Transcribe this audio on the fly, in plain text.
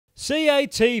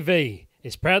CATV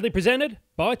is proudly presented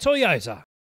by Toyota.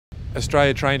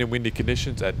 Australia trained in windy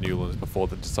conditions at Newlands before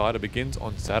the decider begins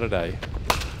on Saturday.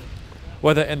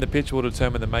 Weather and the pitch will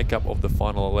determine the makeup of the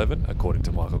final 11, according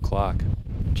to Michael Clarke.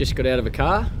 Just got out of a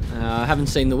car. I haven't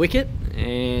seen the wicket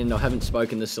and I haven't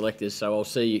spoken to selectors, so I'll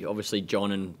see obviously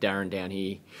John and Darren down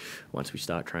here once we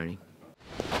start training.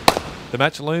 The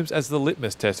match looms as the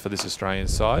litmus test for this Australian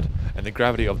side, and the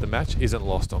gravity of the match isn't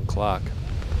lost on Clarke.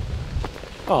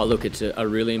 Oh, look, it's a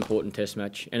really important test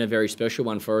match and a very special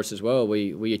one for us as well.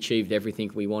 We achieved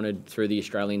everything we wanted through the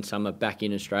Australian summer back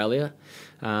in Australia,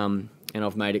 and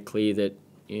I've made it clear that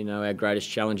our greatest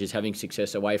challenge is having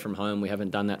success away from home. We haven't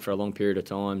done that for a long period of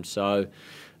time, so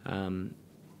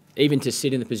even to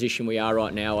sit in the position we are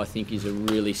right now, I think is a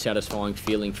really satisfying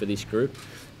feeling for this group,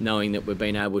 knowing that we've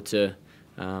been able to.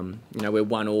 We're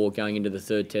 1-1 going into the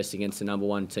third test against the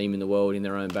 #1 team in the world in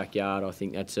their own backyard. I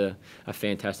think that's a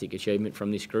fantastic achievement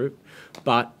from this group.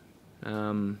 But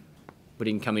we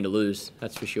didn't come in to lose,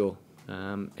 that's for sure.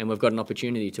 And we've got an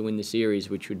opportunity to win the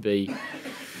series, which would be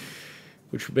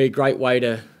a great way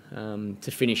to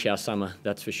finish our summer.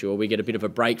 That's for sure. We get a bit of a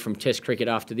break from Test cricket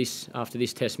after this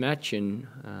Test match, and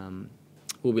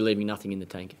we'll be leaving nothing in the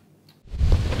tank.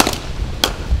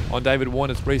 On David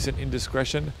Warner's recent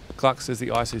indiscretion, Clarke says the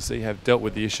ICC have dealt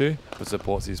with the issue, but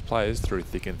supports his players through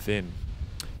thick and thin.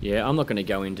 Yeah, I'm not going to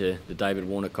go into the David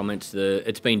Warner comments.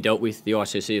 It's been dealt with. The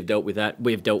ICC have dealt with that.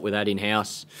 We've dealt with that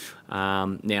in-house.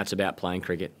 Now it's about playing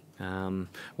cricket.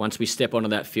 Once we step onto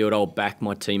that field, I'll back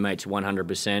my teammates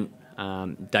 100%.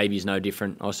 Davey's no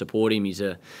different. I support him. He's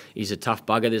a tough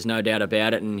bugger. There's no doubt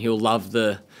about it, and he'll love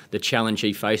the challenge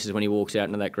he faces when he walks out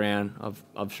into that ground.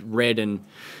 I've read and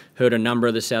heard a number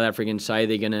of the South Africans say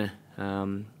they're going to,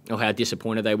 or how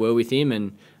disappointed they were with him,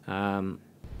 and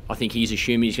I think he's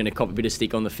assuming he's going to cop a bit of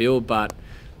stick on the field, but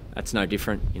that's no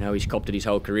different. He's copped it his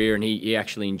whole career, and he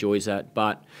actually enjoys that.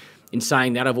 But in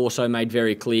saying that, I've also made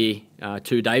very clear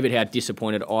to David how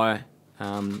disappointed I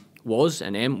was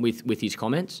and am with his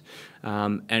comments.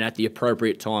 And at the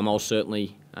appropriate time, I'll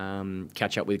certainly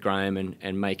catch up with Graham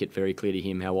and make it very clear to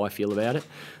him how I feel about it.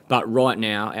 But right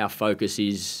now, our focus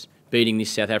is beating this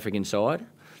South African side,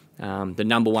 the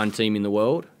 #1 team in the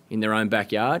world, in their own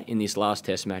backyard in this last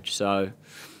Test match. So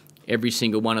every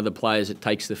single one of the players that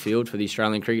takes the field for the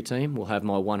Australian cricket team will have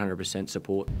my 100%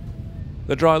 support.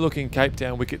 The dry-looking Cape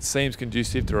Town wicket seems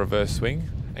conducive to reverse swing,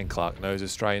 and Clarke knows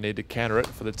Australia need to counter it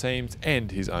for the team's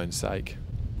and his own sake.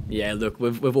 Yeah, look,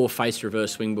 we've all faced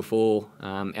reverse swing before.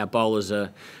 Our bowlers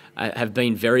have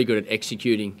been very good at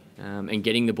executing and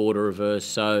getting the ball to reverse.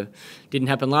 So didn't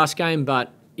happen last game,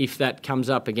 but if that comes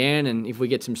up again and if we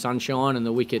get some sunshine and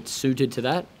the wicket's suited to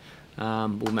that,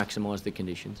 we'll maximise the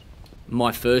conditions.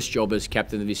 My first job as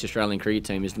captain of this Australian cricket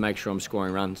team is to make sure I'm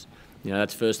scoring runs.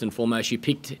 That's first and foremost. You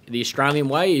picked the Australian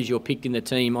way, is you're picked in the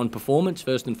team on performance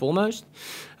first and foremost,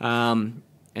 and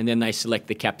then they select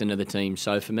the captain of the team.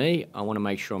 So for me, I want to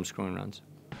make sure I'm scoring runs.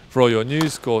 For all your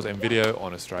news, scores and video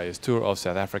on Australia's tour of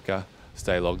South Africa,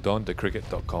 stay logged on to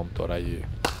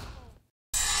cricket.com.au.